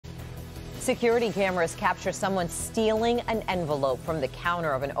Security cameras capture someone stealing an envelope from the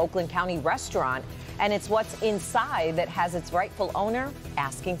counter of an Oakland County restaurant, and it's what's inside that has its rightful owner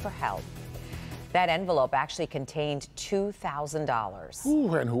asking for help. That envelope actually contained $2,000.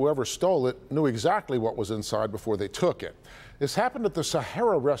 Ooh, and whoever stole it knew exactly what was inside before they took it. This happened at the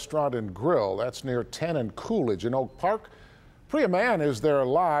Sahara Restaurant and Grill. That's near 10 and Coolidge in Oak Park. Priya Mann is there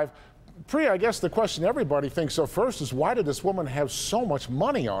live. Priya, I guess the question everybody thinks of first is, why did this woman have so much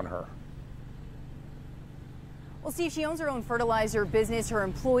money on her? Well, Steve, she owns her own fertilizer business. Her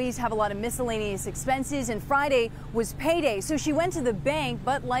employees have a lot of miscellaneous expenses, and Friday was payday. So she went to the bank,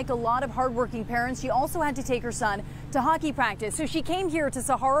 but like a lot of hardworking parents, she also had to take her son to hockey practice. So she came here to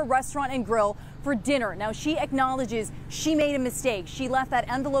Sahara Restaurant and Grill for dinner. Now, she acknowledges she made a mistake. She left that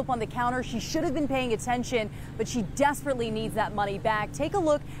envelope on the counter. She should have been paying attention, but she desperately needs that money back. Take a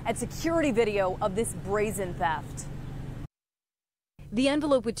look at security video of this brazen theft. The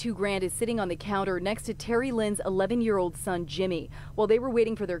envelope with $2,000 is sitting on the counter next to Terry Lynn's 11-year-old son, Jimmy. While they were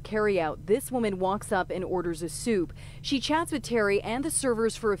waiting for their carryout, this woman walks up and orders a soup. She chats with Terry and the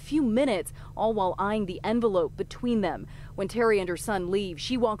servers for a few minutes, all while eyeing the envelope between them. When Terry and her son leave,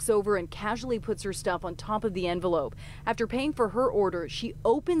 she walks over and casually puts her stuff on top of the envelope. After paying for her order, she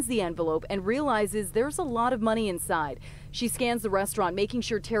opens the envelope and realizes there's a lot of money inside. She scans the restaurant, making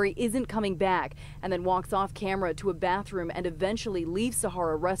sure Terry isn't coming back, and then walks off camera to a bathroom and eventually leaves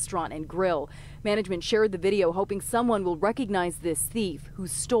Sahara Restaurant and Grill. Management shared the video, hoping someone will recognize this thief who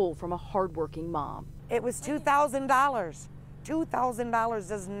stole from a hardworking mom. It was $2,000. $2,000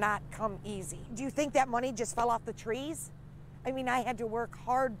 does not come easy. Do you think that money just fell off the trees? I mean, I had to work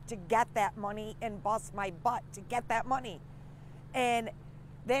hard to get that money and bust my butt to get that money. And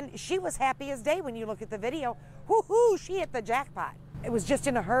then she was happy as day when you look at the video. Woohoo, she hit the jackpot. It was just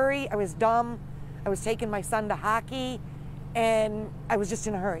in a hurry. I was dumb. I was taking my son to hockey, and I was just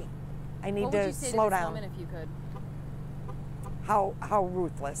in a hurry. I need to slow down. If you could. How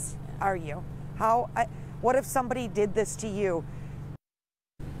ruthless are you? What if somebody did this to you?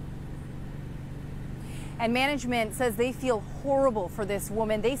 And management says they feel horrible for this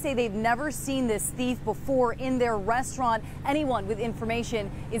woman. They say they've never seen this thief before in their restaurant. Anyone with information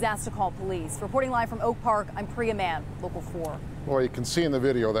is asked to call police. Reporting live from Oak Park, I'm Priya Mann, Local 4. Well, you can see in the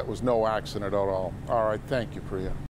video that was no accident at all. All right, thank you, Priya.